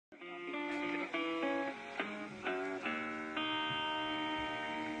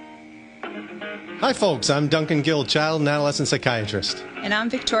Hi folks, I'm Duncan Gill, child and adolescent psychiatrist. And I'm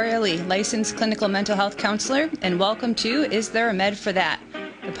Victoria Lee, licensed clinical mental health counselor, and welcome to Is There a Med for That?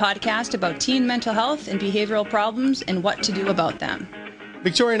 The podcast about teen mental health and behavioral problems and what to do about them.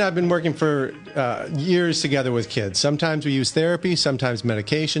 Victoria and I have been working for years together with kids. Sometimes we use therapy, sometimes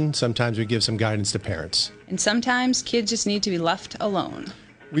medication, sometimes we give some guidance to parents. And sometimes kids just need to be left alone.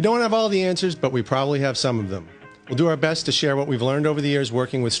 We don't have all the answers, but we probably have some of them. We'll do our best to share what we've learned over the years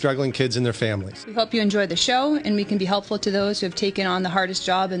working with struggling kids and their families. We hope you enjoy the show and we can be helpful to those who have taken on the hardest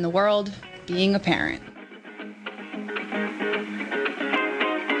job in the world, being a parent.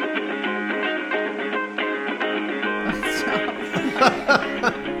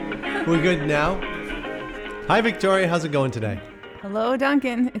 We're good now? Hi, Victoria. How's it going today? Hello,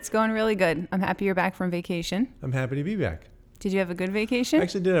 Duncan. It's going really good. I'm happy you're back from vacation. I'm happy to be back. Did you have a good vacation? I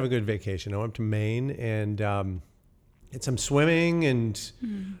actually did have a good vacation. I went to Maine and did some swimming and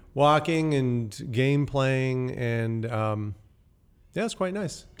walking and game playing. And yeah, it's quite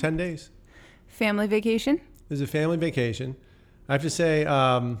nice. 10 days. Family vacation? It was a family vacation. I have to say,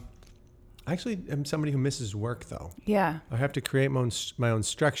 actually, I'm somebody who misses work, though. Yeah. I have to create my own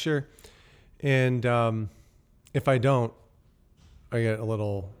structure. And if I don't, I get a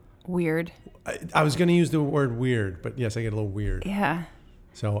little... Weird. I was going to use the word weird, but yes, I get a little weird. Yeah.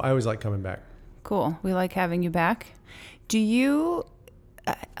 So I always like coming back. Cool. We like having you back. Do you,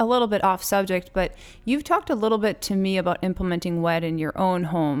 a little bit off subject, but you've talked a little bit to me about implementing WED in your own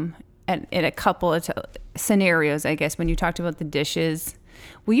home and in a couple of scenarios, I guess, when you talked about the dishes.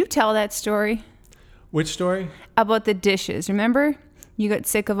 Will you tell that story? Which story? About the dishes. Remember? You got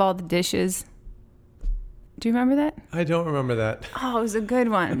sick of all the dishes. Do you remember that? I don't remember that. Oh, it was a good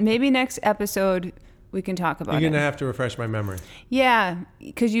one. Maybe next episode we can talk about it. You're going to have to refresh my memory. Yeah,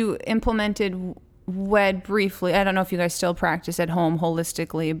 because you implemented WED briefly. I don't know if you guys still practice at home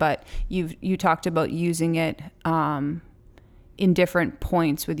holistically, but you talked about using it in different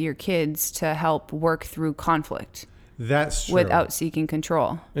points with your kids to help work through conflict. That's true. Without seeking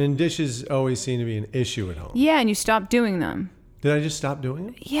control. And dishes always seem to be an issue at home. Yeah, and you stopped doing them. Did I just stop doing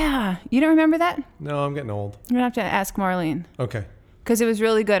it? Yeah. You don't remember that? No, I'm getting old. You're going to have to ask Marlene. Okay. Because it was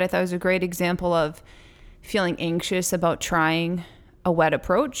really good. I thought it was a great example of feeling anxious about trying a WED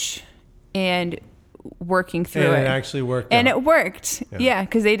approach and working through it. And it actually worked. And out. it worked. Yeah,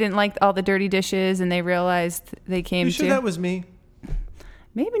 because they didn't like all the dirty dishes and they realized they came You sure that was me?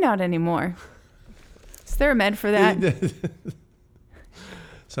 Maybe not anymore. Is there a med for that?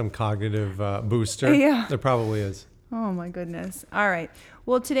 Some cognitive booster. Yeah. There probably is. Oh my goodness. All right.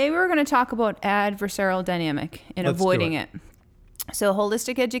 Well, today we're going to talk about adversarial dynamic and Let's avoiding do it. So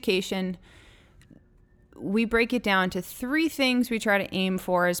holistic education, we break it down to 3 things we try to aim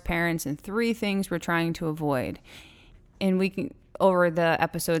for as parents and 3 things we're trying to avoid. And we can, over the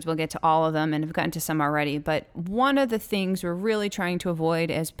episodes, we'll get to all of them and have gotten to some already. But one of the things we're really trying to avoid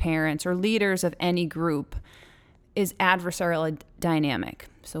as parents or leaders of any group is adversarial dynamic.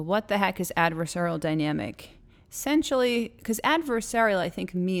 So what the heck is adversarial dynamic? Essentially, because adversarial, I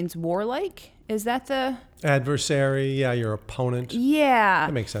think, means warlike. Is that the... Adversary, yeah, your opponent. Yeah.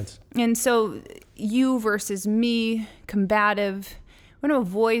 That makes sense. And so you versus me, combative. We want to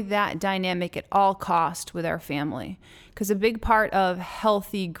avoid that dynamic at all cost with our family. Because a big part of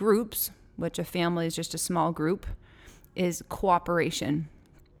healthy groups, which a family is just a small group, is cooperation.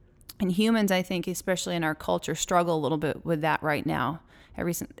 And humans, I think, especially in our culture, struggle a little bit with that right now.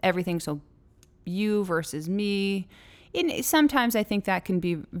 Everything's so you versus me. And sometimes I think that can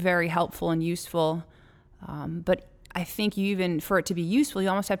be very helpful and useful. But I think for it to be useful, you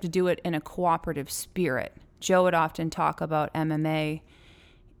almost have to do it in a cooperative spirit. Joe would often talk about MMA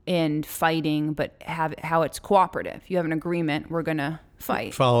and fighting, but how it's cooperative. You have an agreement, we're going to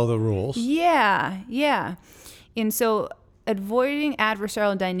fight. Follow the rules. Yeah. And so avoiding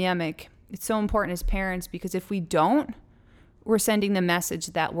adversarial dynamic, it's so important as parents because if we don't, we're sending the message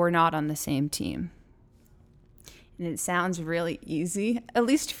that we're not on the same team. And it sounds really easy, at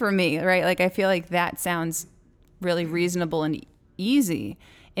least for me, right? Like I feel like that sounds really reasonable and easy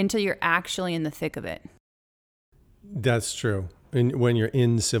until you're actually in the thick of it. That's true. And when you're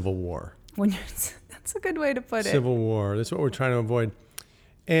in civil war. That's a good way to put it. Civil war. That's what we're trying to avoid.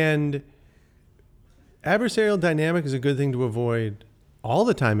 And adversarial dynamic is a good thing to avoid all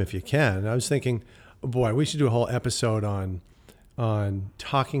the time if you can. I was thinking, boy, we should do a whole episode on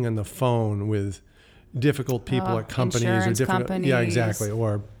talking on the phone with difficult people at companies or different companies. Yeah, exactly,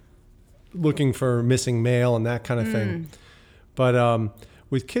 or looking for missing mail and that kind of thing. But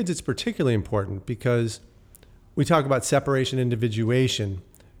with kids it's particularly important because we talk about separation individuation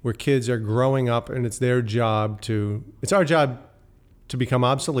where kids are growing up and it's our job to become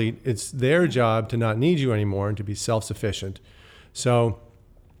obsolete. It's their job to not need you anymore and to be self-sufficient. So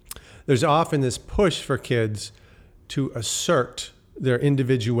there's often this push for kids to assert their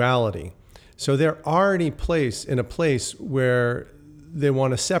individuality. So they're already in a place where they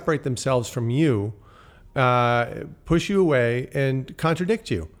want to separate themselves from you, push you away, and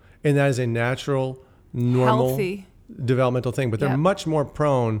contradict you. And that is a natural, normal, Healthy developmental thing. But they're much more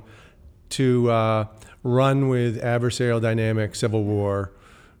prone to run with adversarial dynamic, civil war,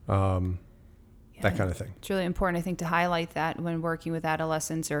 that kind of thing. It's really important, I think, to highlight that when working with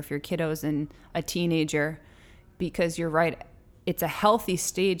adolescents or if your kiddo's in a teenager, because you're right, it's a healthy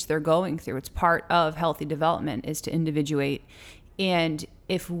stage they're going through. It's part of healthy development is to individuate. And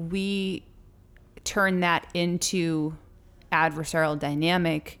if we turn that into adversarial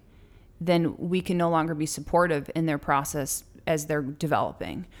dynamic, then we can no longer be supportive in their process as they're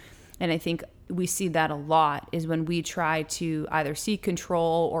developing. And I think we see that a lot is when we try to either seek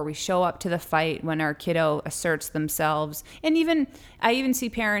control or we show up to the fight when our kiddo asserts themselves. And I even see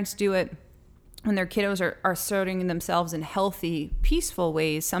parents do it when their kiddos are asserting themselves in healthy, peaceful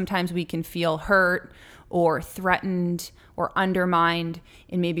ways. Sometimes we can feel hurt or threatened or undermined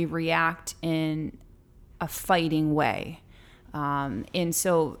and maybe react in a fighting way. And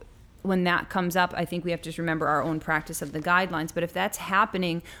so when that comes up, I think we have to just remember our own practice of the guidelines. But if that's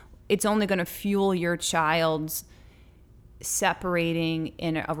happening, it's only going to fuel your child's separating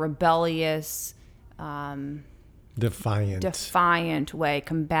in a rebellious, defiant way,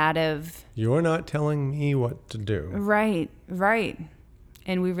 combative. You're not telling me what to do. Right.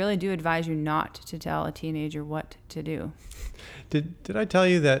 And we really do advise you not to tell a teenager what to do. Did I tell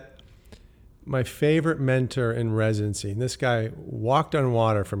you that my favorite mentor in residency, and this guy walked on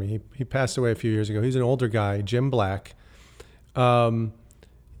water for me. He passed away a few years ago. He's an older guy, Jim Black.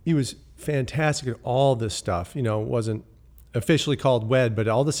 He was fantastic at all this stuff. It wasn't officially called WED, but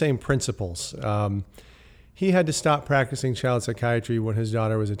all the same principles. He had to stop practicing child psychiatry when his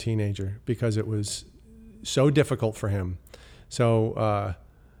daughter was a teenager because it was so difficult for him. So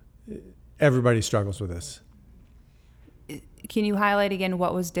everybody struggles with this. Can you highlight again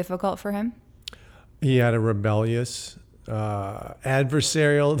what was difficult for him? He had a rebellious,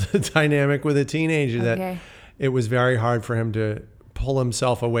 adversarial dynamic with a teenager that it was very hard for him to pull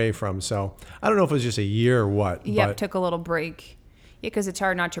himself away from. So I don't know if it was just a year or what. Yep, took a little break. Yeah, because it's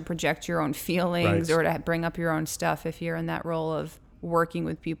hard not to project your own feelings or to bring up your own stuff if you're in that role of working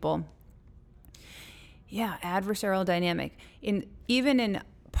with people. Yeah, adversarial dynamic. Even in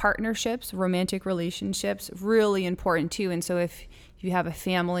partnerships, romantic relationships, really important too. And so if you have a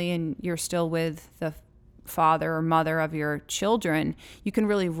family and you're still with the father or mother of your children, you can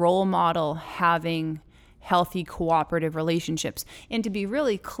really role model having healthy cooperative relationships. And to be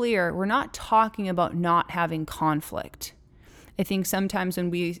really clear, we're not talking about not having conflict. I think sometimes when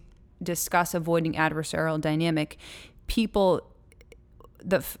we discuss avoiding adversarial dynamic,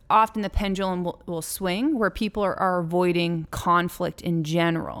 often the pendulum will swing where people are avoiding conflict in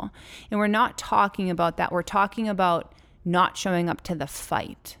general. And we're not talking about that. We're talking about not showing up to the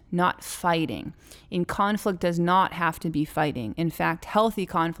fight, not fighting. And conflict does not have to be fighting. In fact, healthy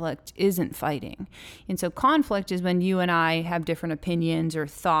conflict isn't fighting. And so conflict is when you and I have different opinions or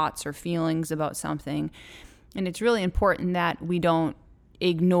thoughts or feelings about something. And it's really important that we don't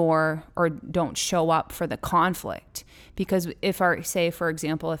ignore or don't show up for the conflict. Because for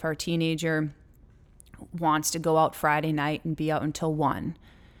example, if our teenager wants to go out Friday night and be out until 1,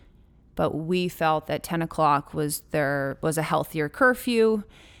 but we felt that 10 o'clock was a healthier curfew.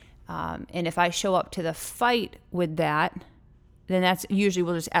 And if I show up to the fight with that, then that's usually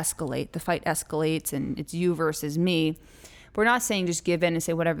we'll just escalate. The fight escalates and it's you versus me. We're not saying just give in and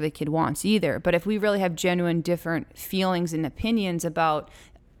say whatever the kid wants either. But if we really have genuine different feelings and opinions about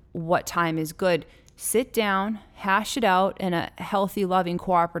what time is good, sit down, hash it out in a healthy, loving,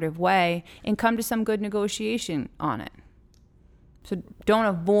 cooperative way, and come to some good negotiation on it. So don't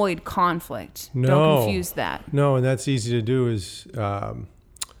avoid conflict. No. Don't confuse that. No, and that's easy to do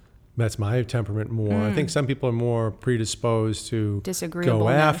that's my temperament more. I think some people are more predisposed to go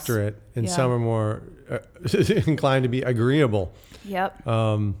after it, and some are more inclined to be agreeable. Yep.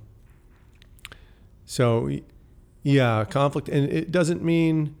 So, conflict. And it doesn't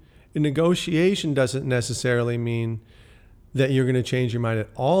mean, a negotiation doesn't necessarily mean that you're going to change your mind at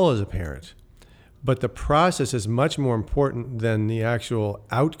all as a parent. But the process is much more important than the actual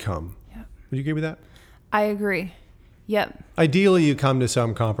outcome. Yep. Would you agree with that? I agree. Yep. Ideally, you come to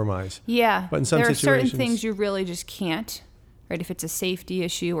some compromise. Yeah. But in some situations, there are certain things you really just can't, right? If it's a safety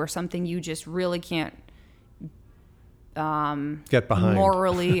issue or something you just really can't get behind.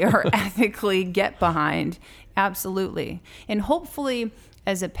 morally or ethically get behind. Absolutely. And hopefully,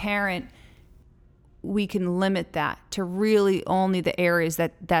 as a parent, we can limit that to really only the areas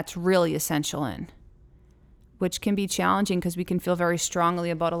that's really essential in, which can be challenging because we can feel very strongly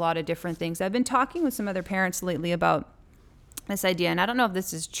about a lot of different things. I've been talking with some other parents lately about this idea, and I don't know if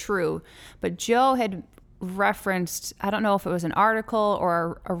this is true, but Joe had referenced, I don't know if it was an article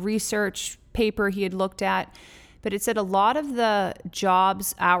or a research paper he had looked at, but it said a lot of the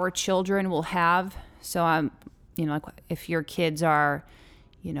jobs our children will have, so like if your kids are,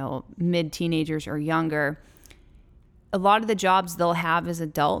 mid-teenagers or younger, a lot of the jobs they'll have as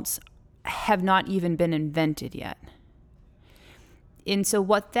adults have not even been invented yet. And so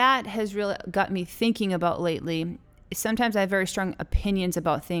what that has really got me thinking about lately is sometimes I have very strong opinions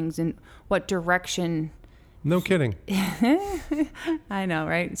about things and what direction. No kidding. I know,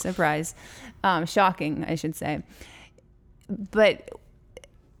 right? Surprise. Shocking, I should say. But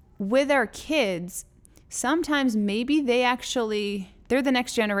with our kids, sometimes maybe they're the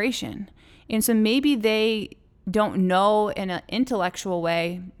next generation. And so maybe they don't know in an intellectual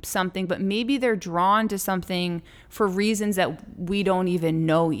way something, but maybe they're drawn to something for reasons that we don't even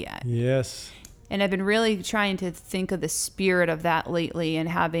know yet. Yes. And I've been really trying to think of the spirit of that lately and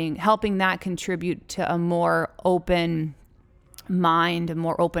helping that contribute to a more open mind, a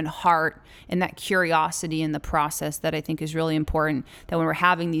more open heart, and that curiosity in the process that I think is really important, that when we're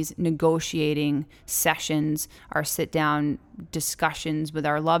having these negotiating sessions, our sit-down discussions with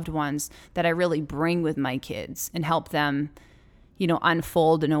our loved ones, that I really bring with my kids and help them,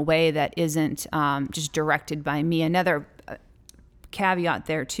 unfold in a way that isn't just directed by me. Another caveat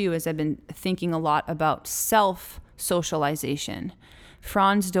there too is I've been thinking a lot about self-socialization.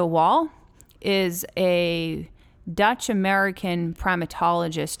 Frans de Waal is a Dutch-American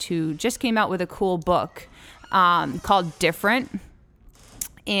primatologist who just came out with a cool book called Different.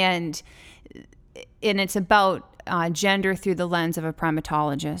 And it's about gender through the lens of a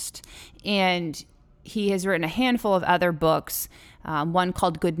primatologist. And he has written a handful of other books, one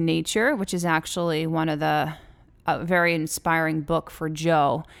called Good Nature, which is actually one of a very inspiring book for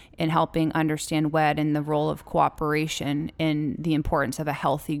Joe in helping understand WED and the role of cooperation and the importance of a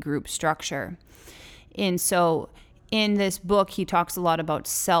healthy group structure. And so in this book, he talks a lot about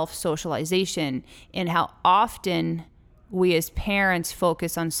self-socialization and how often we as parents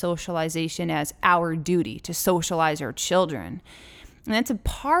focus on socialization as our duty to socialize our children. And that's a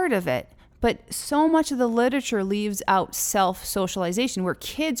part of it. But so much of the literature leaves out self-socialization, where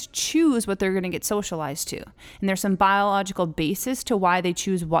kids choose what they're going to get socialized to. And there's some biological basis to why they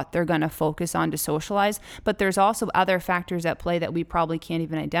choose what they're going to focus on to socialize. But there's also other factors at play that we probably can't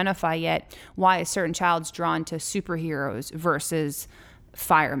even identify yet, why a certain child's drawn to superheroes versus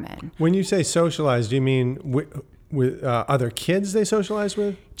firemen. When you say socialize, do you mean with other kids they socialize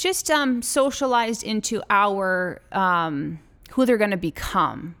with? Just socialized into our who they're going to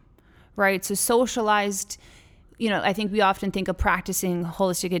become. Right. So socialized, I think we often think of practicing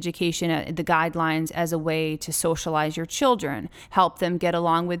holistic education, the guidelines, as a way to socialize your children, help them get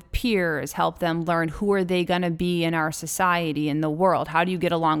along with peers, help them learn who are they going to be in our society, in the world. How do you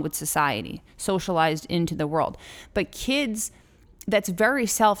get along with society? Socialized into the world. But kids, that's very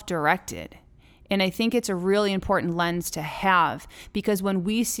self-directed. And I think it's a really important lens to have, because when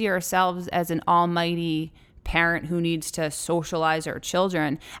we see ourselves as an almighty parent who needs to socialize our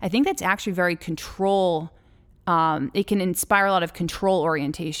children, I think that's actually very control. It can inspire a lot of control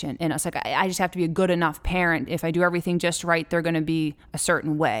orientation in us. Like, I just have to be a good enough parent. If I do everything just right, they're going to be a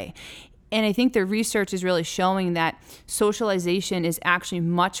certain way. And I think the research is really showing that socialization is actually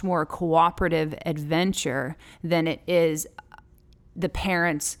much more a cooperative adventure than it is the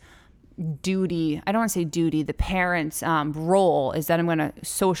parent's duty. I don't want to say duty. The parent's role is that I'm going to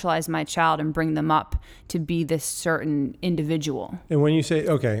socialize my child and bring them up to be this certain individual. And when you say,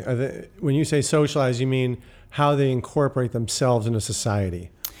 when you say socialize, you mean how they incorporate themselves into society,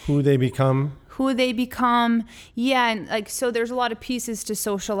 who they become? Who they become. Yeah. And so there's a lot of pieces to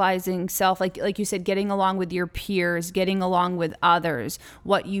socializing self, like you said, getting along with your peers, getting along with others,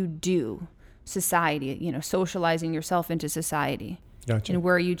 what you do, society, socializing yourself into society. Gotcha. And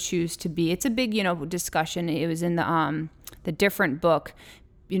where you choose to be. It's a big, discussion. It was in the Different book,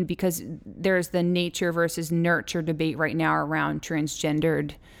 because there's the nature versus nurture debate right now around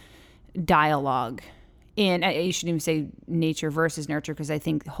transgendered dialogue. And I shouldn't even say nature versus nurture, because I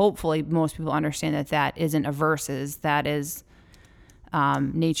think hopefully most people understand that isn't a versus, that is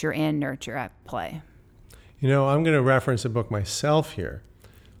nature and nurture at play. I'm going to reference a book myself here,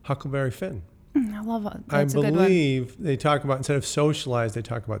 Huckleberry Finn. I love it. I believe they talk about, instead of socialize, they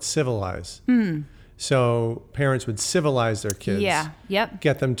talk about civilize. So parents would civilize their kids. Yeah. Yep.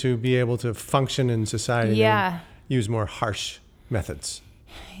 Get them to be able to function in society. Yeah. And use more harsh methods.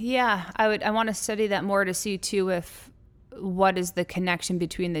 Yeah. I want to study that more to see too what is the connection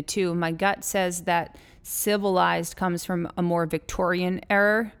between the two. My gut says that civilized comes from a more Victorian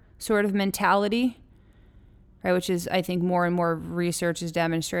era sort of mentality, right? Which is, I think, more and more research is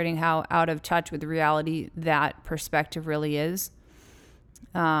demonstrating how out of touch with reality that perspective really is.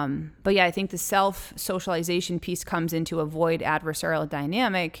 But yeah, I think the self-socialization piece comes in to avoid adversarial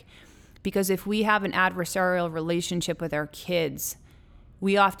dynamic, because if we have an adversarial relationship with our kids,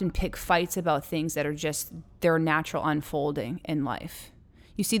 we often pick fights about things that are just their natural unfolding in life.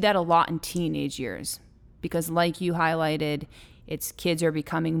 You see that a lot in teenage years, because like you highlighted, it's kids are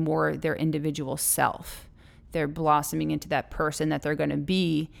becoming more their individual self. They're blossoming into that person that they're going to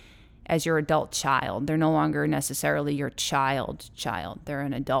be as your adult child. They're no longer necessarily your child. They're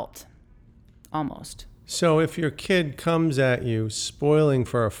an adult, almost. So if your kid comes at you spoiling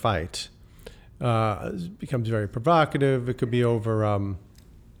for a fight, it becomes very provocative. It could be over,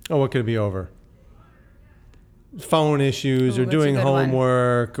 what could it be over? Phone issues, or doing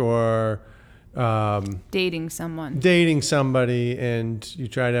homework, or dating someone. Dating somebody, and you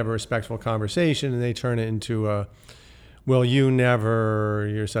try to have a respectful conversation, and they turn it into a, well,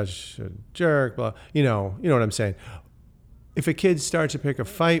 you're such a jerk, blah. You know what I'm saying. If a kid starts to pick a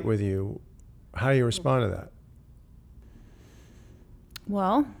fight with you, how do you respond to that?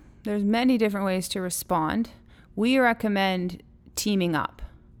 Well, there's many different ways to respond. We recommend teaming up.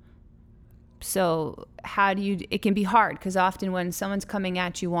 So it can be hard, because often when someone's coming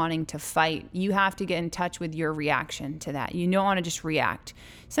at you wanting to fight, you have to get in touch with your reaction to that. You don't want to just react.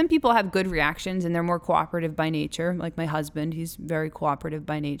 Some people have good reactions and they're more cooperative by nature. Like my husband, he's very cooperative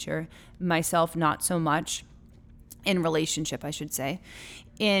by nature. Myself, not so much. In relationship, I should say.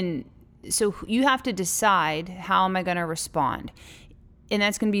 So you have to decide, how am I going to respond? And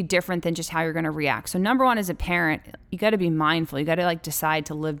that's going to be different than just how you're going to react. So number one, as a parent, you got to be mindful. You got to decide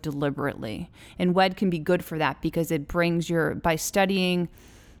to live deliberately. And WED can be good for that, because it brings by studying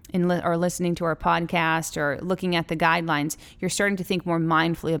or listening to our podcast or looking at the guidelines, you're starting to think more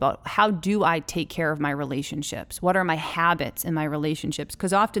mindfully about, how do I take care of my relationships? What are my habits in my relationships?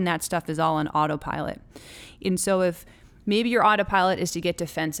 Because often that stuff is all on autopilot. And so if maybe your autopilot is to get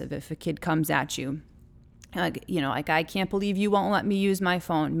defensive if a kid comes at you, like, I can't believe you won't let me use my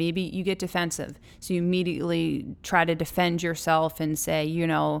phone. Maybe you get defensive. So you immediately try to defend yourself and say,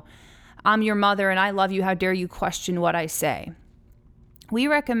 I'm your mother and I love you. How dare you question what I say? We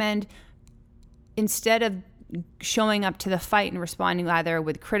recommend, instead of showing up to the fight and responding either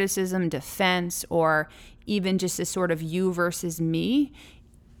with criticism, defense, or even just a sort of you versus me,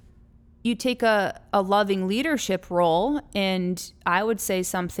 you take a loving leadership role, and I would say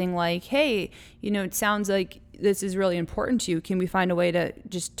something like, hey, it sounds like this is really important to you. Can we find a way to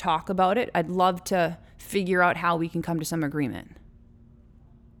just talk about it? I'd love to figure out how we can come to some agreement.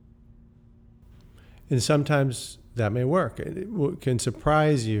 And sometimes that may work. It can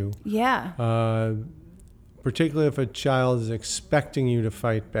surprise you. Yeah. Particularly if a child is expecting you to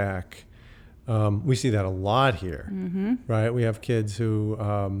fight back. We see that a lot here, right? We have kids who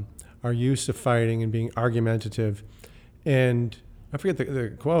are used to fighting and being argumentative. And I forget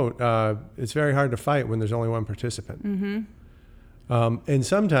the quote, it's very hard to fight when there's only one participant. And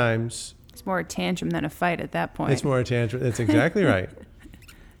sometimes... it's more a tantrum than a fight at that point. It's more a tantrum. That's exactly right.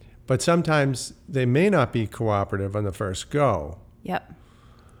 But sometimes they may not be cooperative on the first go. Yep.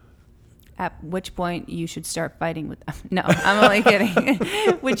 At which point you should start fighting with them. No, I'm only kidding.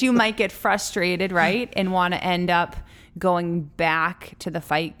 Which you might get frustrated, right? And want to end up going back to the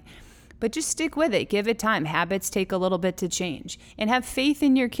fight. But just stick with it. Give it time. Habits take a little bit to change. And have faith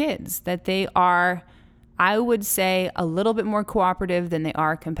in your kids that they are, I would say, a little bit more cooperative than they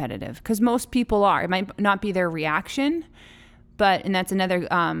are competitive. Because most people are. It might not be their reaction, and that's another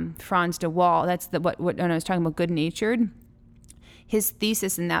Franz de Waal. That's when I was talking about good-natured. His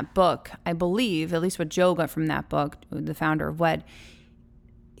thesis in that book, I believe, at least what Joe got from that book, the founder of WED,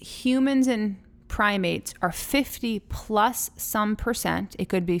 humans and primates are 50 plus some percent, it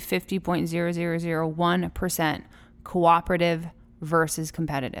could be 50.0001% cooperative versus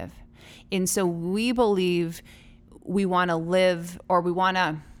competitive. And so we believe we want to live, or we want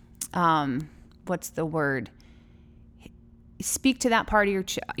to, speak to that part of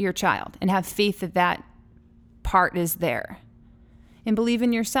your child and have faith that part is there. And believe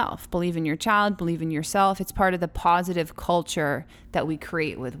in yourself, believe in your child, believe in yourself. It's part of the positive culture that we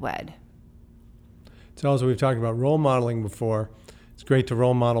create with WED. It's also, we've talked about role modeling before. It's great to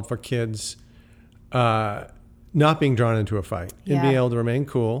role model for kids not being drawn into a fight and being able to remain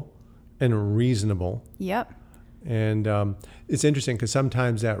cool and reasonable. Yep. And it's interesting because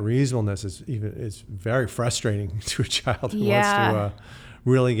sometimes that reasonableness is very frustrating to a child who wants to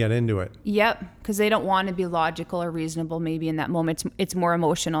really get into it. Yep, because they don't want to be logical or reasonable maybe in that moment. It's more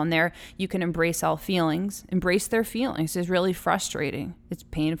emotional, and there you can embrace all feelings. Embrace their feelings is really frustrating. It's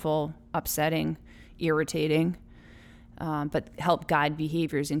painful, upsetting, irritating, but help guide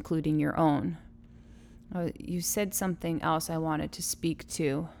behaviors, including your own. You said something else I wanted to speak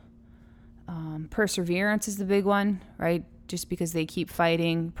to. Perseverance is the big one, right? Just because they keep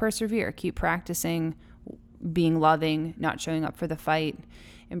fighting, persevere, keep practicing being loving, not showing up for the fight,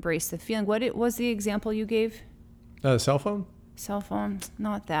 embrace the feeling. What was the example you gave? Cell phone? Cell phone,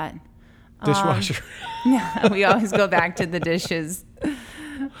 not that. Dishwasher. Yeah, we always go back to the dishes.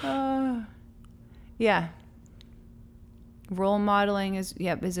 Yeah. Role modeling is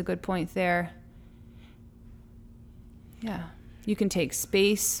a good point there. Yeah. You can take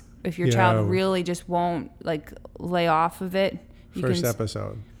space. If your child really just won't lay off of it. First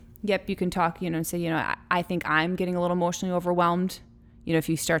episode. Yep, you can talk, and say, I think I'm getting a little emotionally overwhelmed. If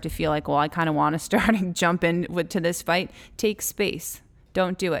you start to feel like, well, I kind of want to start and jump to this fight, take space.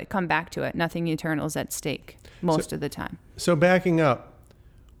 Don't do it. Come back to it. Nothing eternal is at stake most of the time. So backing up,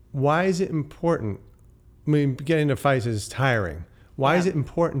 why is it important? I mean, getting into fights is tiring. Why is it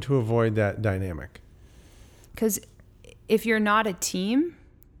important to avoid that dynamic? Because if you're not a team,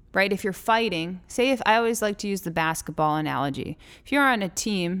 right? If you're fighting, I always like to use the basketball analogy. If you're on a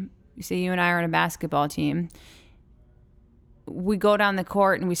team, say you and I are on a basketball team, we go down the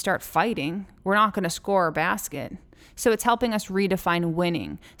court and we start fighting, we're not going to score a basket. So it's helping us redefine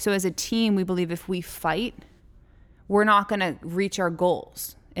winning. So as a team, we believe if we fight, we're not going to reach our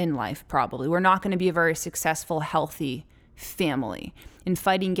goals in life, probably. We're not going to be a very successful, healthy family. And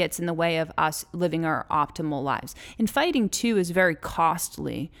fighting gets in the way of us living our optimal lives. And fighting, too, is very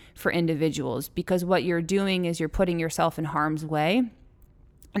costly for individuals because what you're doing is you're putting yourself in harm's way.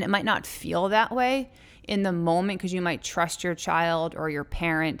 And it might not feel that way in the moment because you might trust your child or your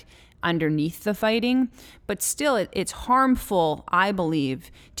parent underneath the fighting. But still, it's harmful, I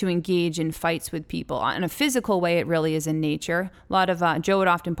believe, to engage in fights with people. In a physical way, it really is in nature. A lot of Joe would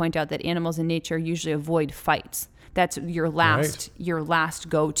often point out that animals in nature usually avoid fights. That's your last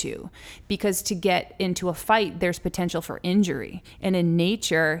go-to. Because to get into a fight, there's potential for injury. And in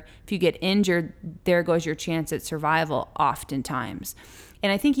nature, if you get injured, there goes your chance at survival oftentimes.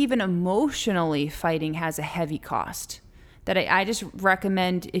 And I think even emotionally, fighting has a heavy cost. That I just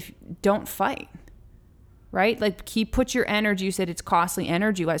recommend don't fight, right? Put your energy, you said it's costly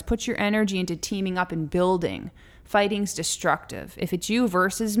energy-wise, put your energy into teaming up and building. Fighting's destructive. If it's you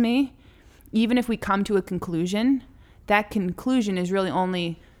versus me, even if we come to a conclusion, that conclusion is really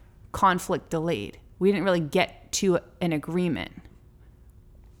only conflict delayed. We didn't really get to an agreement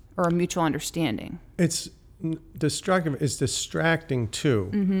or a mutual understanding. It's destructive. It's distracting too.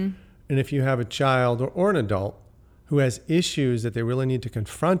 Mm-hmm. And if you have a child or an adult who has issues that they really need to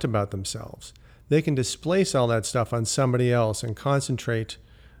confront about themselves, they can displace all that stuff on somebody else and concentrate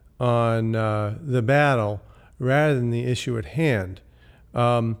on the battle rather than the issue at hand.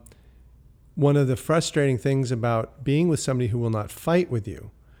 One of the frustrating things about being with somebody who will not fight with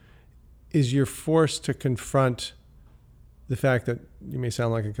you is you're forced to confront the fact that you may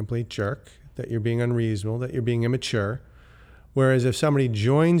sound like a complete jerk, that you're being unreasonable, that you're being immature. Whereas if somebody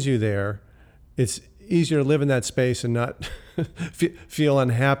joins you there, it's easier to live in that space and not feel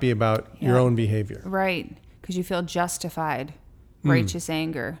unhappy about your own behavior. Right, because you feel justified, righteous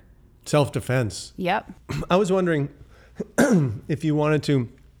anger. Self-defense. Yep. I was wondering if you wanted to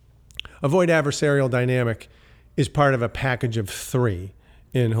avoid adversarial dynamic is part of a package of 3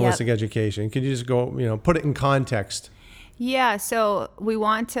 in holistic education. Could you just go, put it in context? Yeah, so we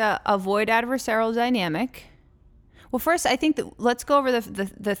want to avoid adversarial dynamic. Well, first, I think that let's go over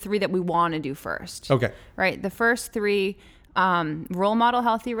the 3 that we want to do first. Okay. Right. The first 3, role model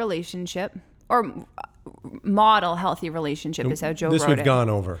healthy relationship, or model healthy relationship is how Joe wrote it. This we've gone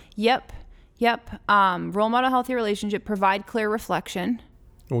over. Yep. Role model healthy relationship, provide clear reflection.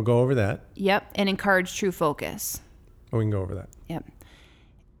 We'll go over that. Yep. And encourage true focus. We can go over that. Yep.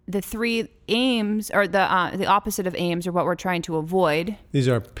 The 3 aims, or the opposite of aims, are what we're trying to avoid. These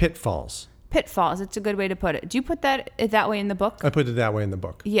are pitfalls. Pitfalls. It's a good way to put it. Do you put that way in the book? I put it that way in the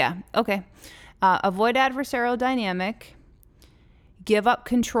book. Yeah. Okay. Avoid adversarial dynamic. Give up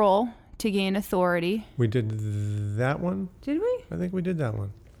control to gain authority. We did that one? Did we? I think we did that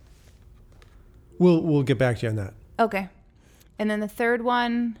one. We'll get back to you on that. Okay. And then the third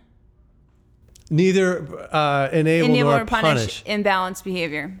one. Neither enable nor punish imbalanced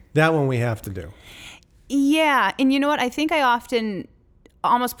behavior. That one we have to do. Yeah. And you know what? I think I often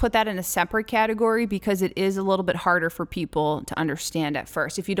almost put that in a separate category because it is a little bit harder for people to understand at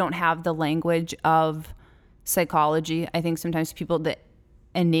first. If you don't have the language of psychology, I think sometimes the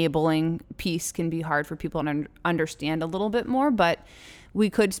enabling piece can be hard for people to understand a little bit more, but we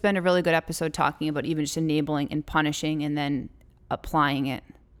could spend a really good episode talking about even just enabling and punishing and then applying it.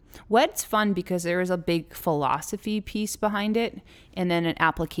 WED's fun because there is a big philosophy piece behind it and then an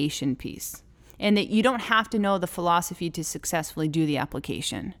application piece. And that you don't have to know the philosophy to successfully do the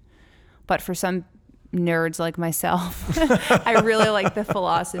application. But for some nerds like myself, I really like the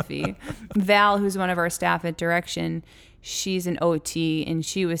philosophy. Val, who's one of our staff at Direction, she's an OT, and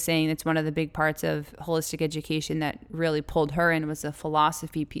she was saying it's one of the big parts of holistic education that really pulled her in was the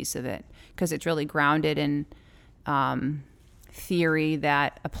philosophy piece of it, because it's really grounded in theory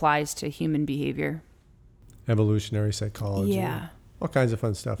that applies to human behavior. Evolutionary psychology. Yeah. All kinds of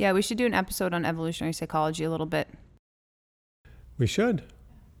fun stuff. Yeah, we should do an episode on evolutionary psychology a little bit. We should.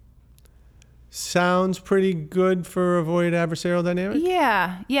 Sounds pretty good for avoid adversarial dynamic?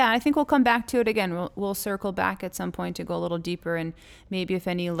 Yeah. I think we'll come back to it again. We'll circle back at some point to go a little deeper, and maybe if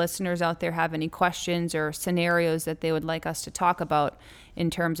any listeners out there have any questions or scenarios that they would like us to talk about in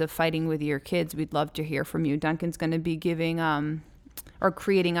terms of fighting with your kids, we'd love to hear from you. Duncan's going to be giving or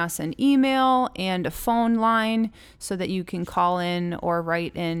creating us an email and a phone line so that you can call in or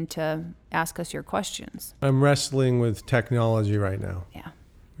write in to ask us your questions. I'm wrestling with technology right now. Yeah.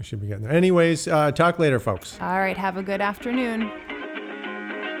 We should be getting there. Anyways, talk later, folks. All right. Have a good afternoon.